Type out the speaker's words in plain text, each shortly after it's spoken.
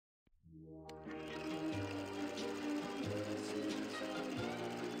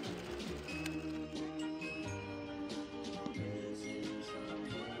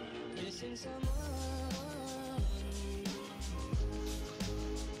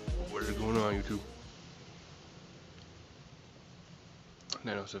What is going on, YouTube?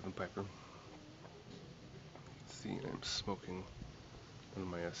 907 Piper. See, I'm smoking one of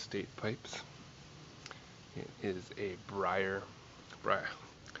my estate pipes. It is a Prior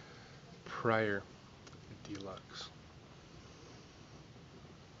Deluxe.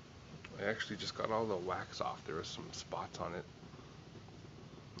 I actually just got all the wax off. There was some spots on it,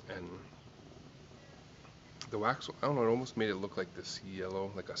 and the wax, I don't know, it almost made it look like this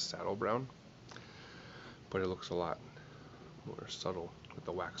yellow, like a saddle brown, but it looks a lot more subtle with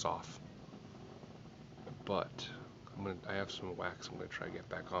the wax off. But I have some wax I'm gonna try to get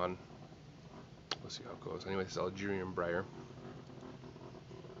back on. We'll see how it goes. Anyway, this is Algerian briar,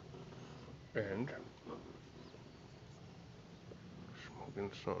 and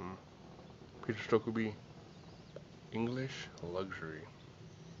smoking some Peter Stokeby English Luxary.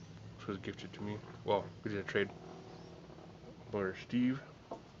 This was gifted to me. Well, we did a trade. Brother Steve,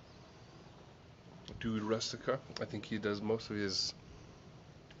 Dude Rustica. I think he does most of his.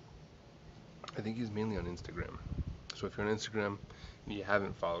 I think he's mainly on Instagram. So if you're on Instagram and you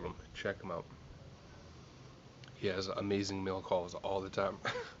haven't followed him, check him out. He has amazing mail calls all the time.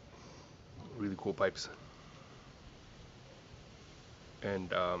 Really cool pipes.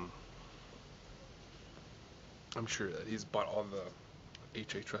 And I'm sure that he's bought all the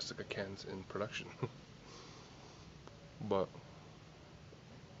H.H. Rustica cans in production. But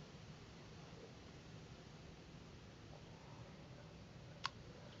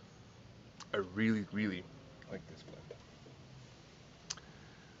I really, really like this blend.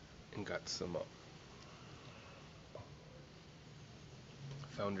 And got some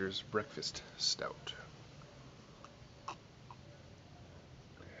Founder's Breakfast Stout.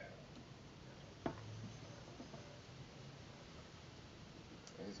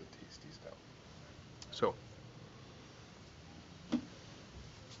 That is a tasty stout. So, we've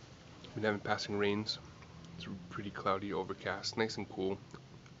been having passing rains. It's pretty cloudy, overcast, nice and cool.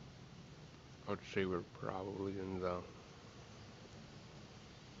 I would say we're probably in the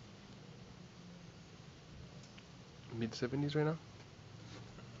mid-70s right now,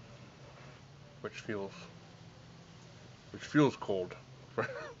 which feels cold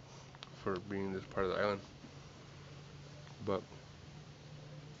for being this part of the island. But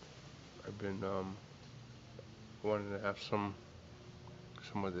I've been wanting to have some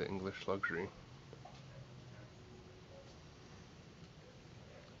of the English Luxary.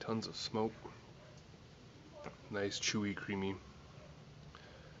 Tons of smoke, nice chewy, creamy,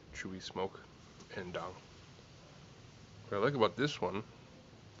 chewy smoke, and what I like about this one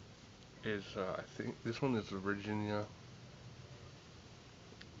is I think this one is the Virginia,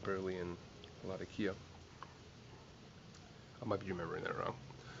 Burley, and Latakia. I might be remembering that wrong,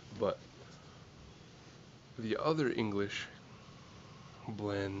 but the other English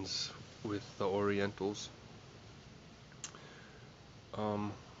blends with the Orientals,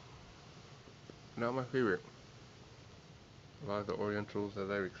 not my favorite. A lot of the Orientals that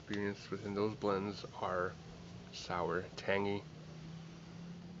I've experienced within those blends are sour, tangy,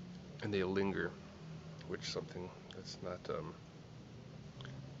 and they linger, which is something that's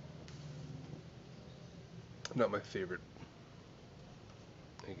not my favorite,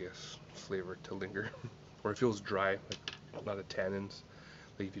 I guess, flavor to linger. Or it feels dry, like a lot of tannins,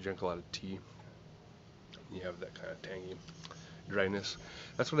 like if you drink a lot of tea, you have that kind of tangy dryness.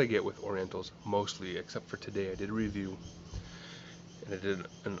 That's what I get with Orientals mostly, except for today. I did a review and I did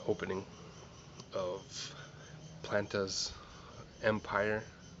an opening of Planta's Empire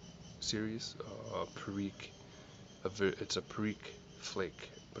series, Perique. It's a Perique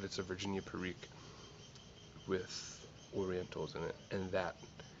flake, but it's a Virginia Perique with Orientals in it, and that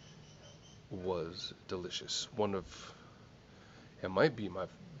was delicious. It might be my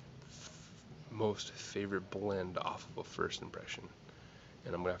most favorite blend off of a first impression,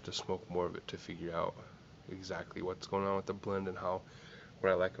 and I'm gonna have to smoke more of it to figure out exactly what's going on with the blend and what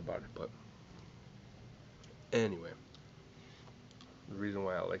I like about it. But anyway, the reason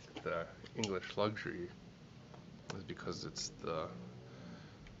why I like the English Luxary is because it's the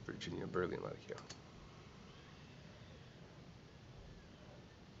Virginia, Burley, and Latakia.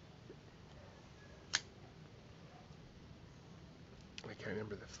 I can't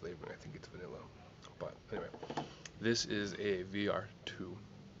remember the flavor. I think it's vanilla. But anyway, this is a VR2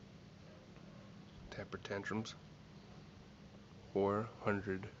 Temper Tantrums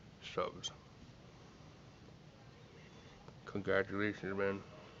 400 subs. Congratulations, man.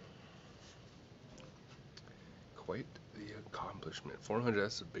 Quite the accomplishment. 400,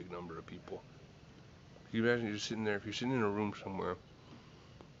 that's a big number of people. Can you imagine if you're sitting in a room somewhere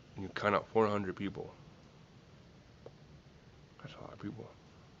And you count out 400 people. That's a lot of people.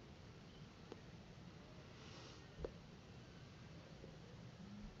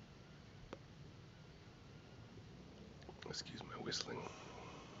 Excuse my whistling.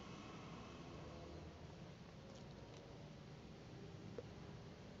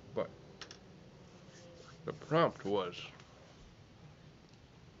 But the prompt was,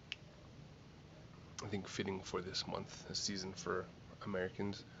 I think, fitting for this month, this season for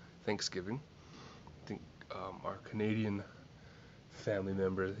Americans, Thanksgiving. I think our Canadian family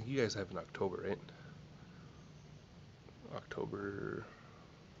members, I think you guys have in October, right? October,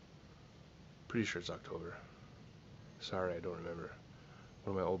 pretty sure it's October. Sorry, I don't remember.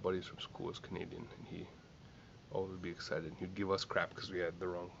 One of my old buddies from school is Canadian, and he always would be excited. He'd give us crap because we had the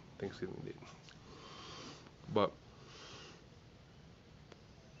wrong Thanksgiving date. But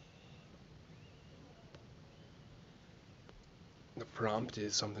the prompt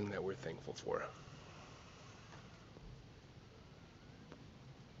is something that we're thankful for.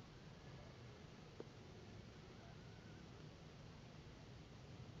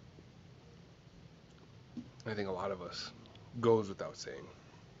 I think a lot of us, goes without saying,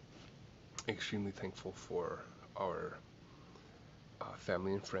 extremely thankful for our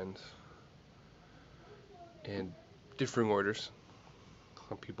family and friends, and differing orders.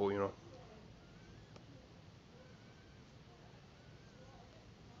 Some people,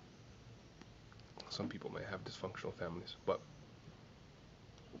 some people may have dysfunctional families, but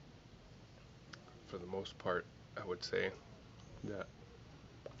for the most part, I would say that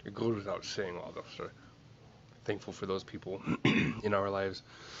it goes without saying all this. So thankful for those people in our lives,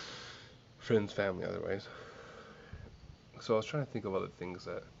 friends, family, otherwise. So I was trying to think of other things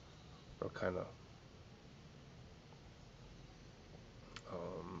that are kind of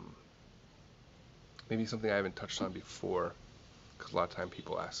maybe something I haven't touched on before, because a lot of time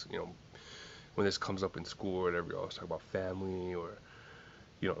people ask, when this comes up in school or whatever, you always talk about family or,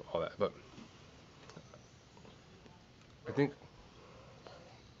 all that. But I think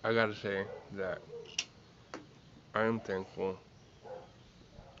I gotta say that I am thankful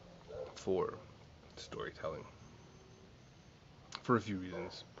for storytelling for a few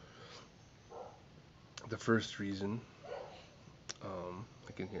reasons. The first reason,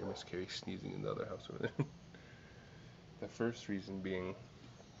 I can hear Miss Carrie sneezing in the other house over there. The first reason being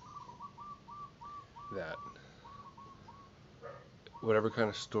that whatever kind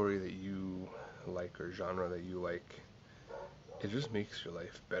of story that you like or genre that you like, it just makes your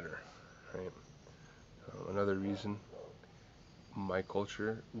life better, right? Another reason, my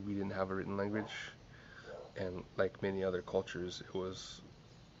culture, we didn't have a written language, and like many other cultures, it was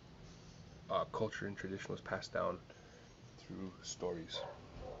culture and tradition was passed down through stories,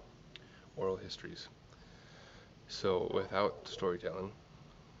 oral histories. So without storytelling,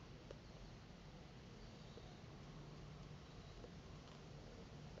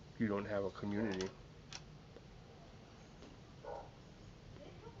 you don't have a community.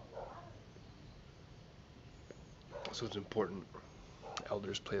 So it's important.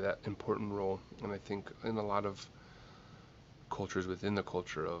 Elders play that important role, and I think in a lot of cultures within the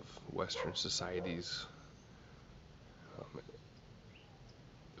culture of Western societies,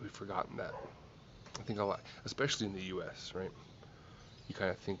 we've forgotten that. I think a lot, especially in the U.S., right? You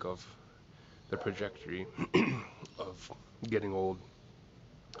kind of think of the trajectory of getting old.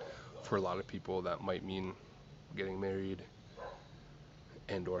 For a lot of people, that might mean getting married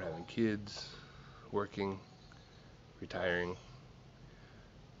and or having kids, working, retiring,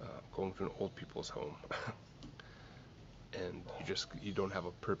 going to an old people's home. And you don't have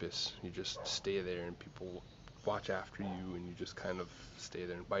a purpose. You just stay there and people watch after you, and you just kind of stay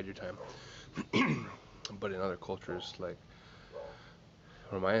there and bide your time. But in other cultures, like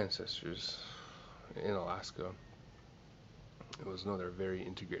where my ancestors in Alaska, they're very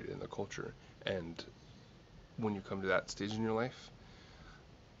integrated in the culture. And when you come to that stage in your life,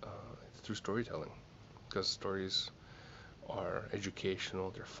 it's through storytelling, because stories are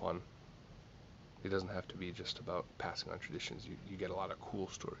educational, they're fun. It doesn't have to be just about passing on traditions. You get a lot of cool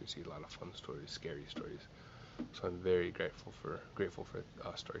stories, you get a lot of fun stories, scary stories. So I'm very grateful for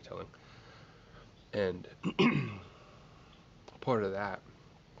storytelling. And part of that,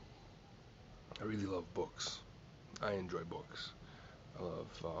 I really love books. I enjoy books. I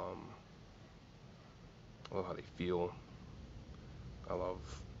love how they feel. I love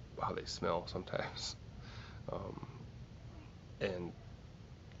how they smell sometimes. And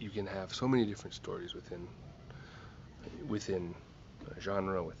you can have so many different stories within a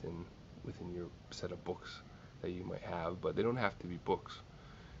genre, within your set of books that you might have, but they don't have to be books.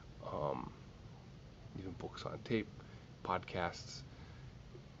 Even books on tape, podcasts,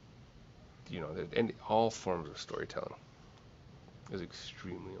 you know, that all forms of storytelling is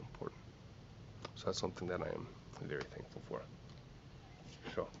extremely important. So that's something that I am very thankful for.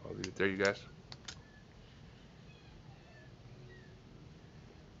 So I'll leave it there, you guys.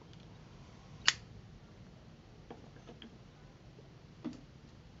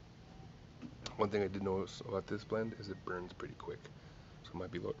 One thing I did notice about this blend is it burns pretty quick. So I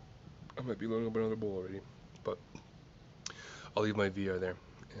might be loading up another bowl already. But I'll leave my VR there.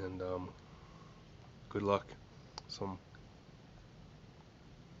 And good luck. Some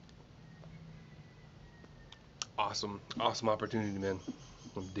awesome opportunity, man.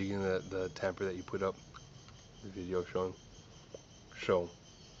 I'm digging the tamper that you put up, the video showing. So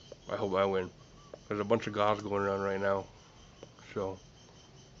I hope I win. There's a bunch of gods going around right now. So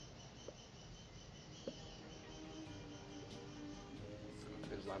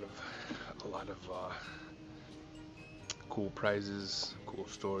there's a lot of cool prizes, cool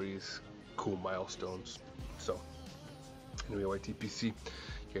stories, cool milestones. So anyway, YTPC, you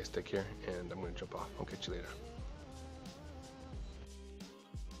guys take care, and I'm gonna jump off. I'll catch you later.